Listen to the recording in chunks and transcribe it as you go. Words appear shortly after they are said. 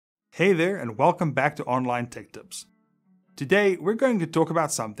Hey there and welcome back to Online Tech Tips. Today we're going to talk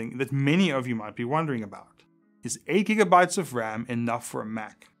about something that many of you might be wondering about. Is 8GB of RAM enough for a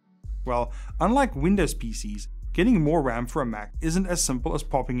Mac? Well, unlike Windows PCs, getting more RAM for a Mac isn't as simple as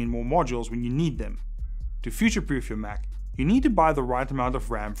popping in more modules when you need them. To future-proof your Mac, you need to buy the right amount of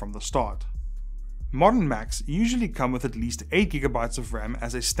RAM from the start. Modern Macs usually come with at least 8GB of RAM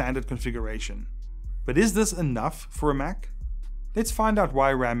as a standard configuration. But is this enough for a Mac? Let's find out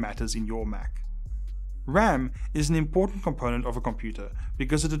why RAM matters in your Mac. RAM is an important component of a computer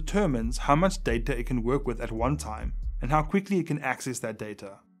because it determines how much data it can work with at one time and how quickly it can access that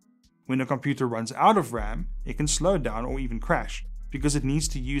data. When a computer runs out of RAM, it can slow down or even crash because it needs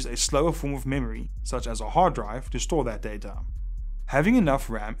to use a slower form of memory, such as a hard drive, to store that data. Having enough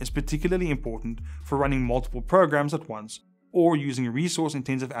RAM is particularly important for running multiple programs at once or using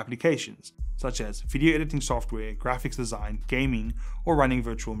resource-intensive applications, such as video editing software, graphics design, gaming, or running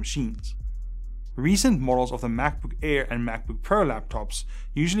virtual machines. Recent models of the MacBook Air and MacBook Pro laptops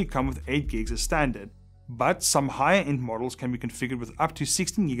usually come with 8 gigs as standard, but some higher-end models can be configured with up to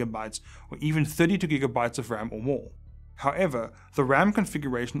 16GB or even 32GB of RAM or more. However, the RAM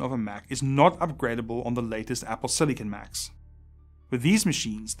configuration of a Mac is not upgradable on the latest Apple Silicon Macs. With these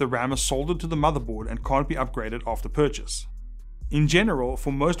machines, the RAM is soldered to the motherboard and can't be upgraded after purchase. In general,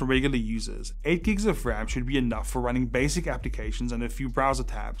 for most regular users, 8 gigs of RAM should be enough for running basic applications and a few browser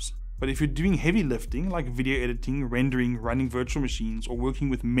tabs. But if you're doing heavy lifting like video editing, rendering, running virtual machines, or working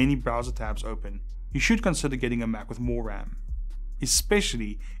with many browser tabs open, you should consider getting a Mac with more RAM,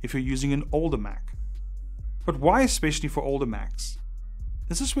 especially if you're using an older Mac. But why especially for older Macs?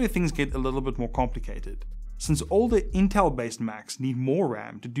 This is where things get a little bit more complicated, since older Intel-based Macs need more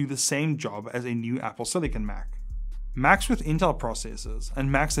RAM to do the same job as a new Apple Silicon Mac. Macs with Intel processors and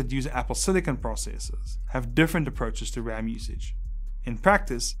Macs that use Apple Silicon processors have different approaches to RAM usage. In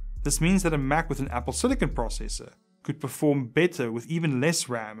practice, this means that a Mac with an Apple Silicon processor could perform better with even less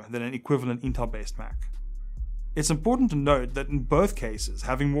RAM than an equivalent Intel-based Mac. It's important to note that in both cases,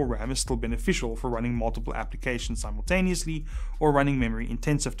 having more RAM is still beneficial for running multiple applications simultaneously or running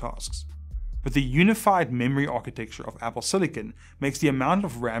memory-intensive tasks. But the unified memory architecture of Apple Silicon makes the amount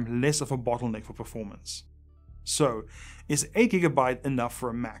of RAM less of a bottleneck for performance. So, is 8GB enough for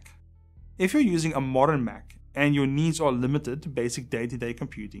a Mac? If you're using a modern Mac and your needs are limited to basic day-to-day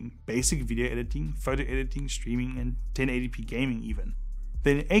computing, basic video editing, photo editing, streaming, and 1080p gaming even,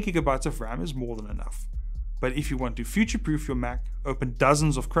 then 8GB of RAM is more than enough. But if you want to future-proof your Mac, open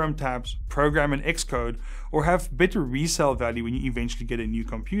dozens of Chrome tabs, program in Xcode, or have better resale value when you eventually get a new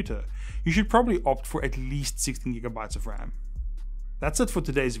computer, you should probably opt for at least 16GB of RAM. That's it for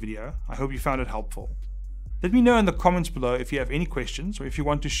today's video. I hope you found it helpful. Let me know in the comments below if you have any questions or if you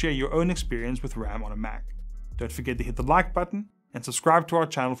want to share your own experience with RAM on a Mac. Don't forget to hit the like button and subscribe to our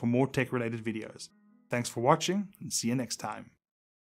channel for more tech-related videos. Thanks for watching and see you next time.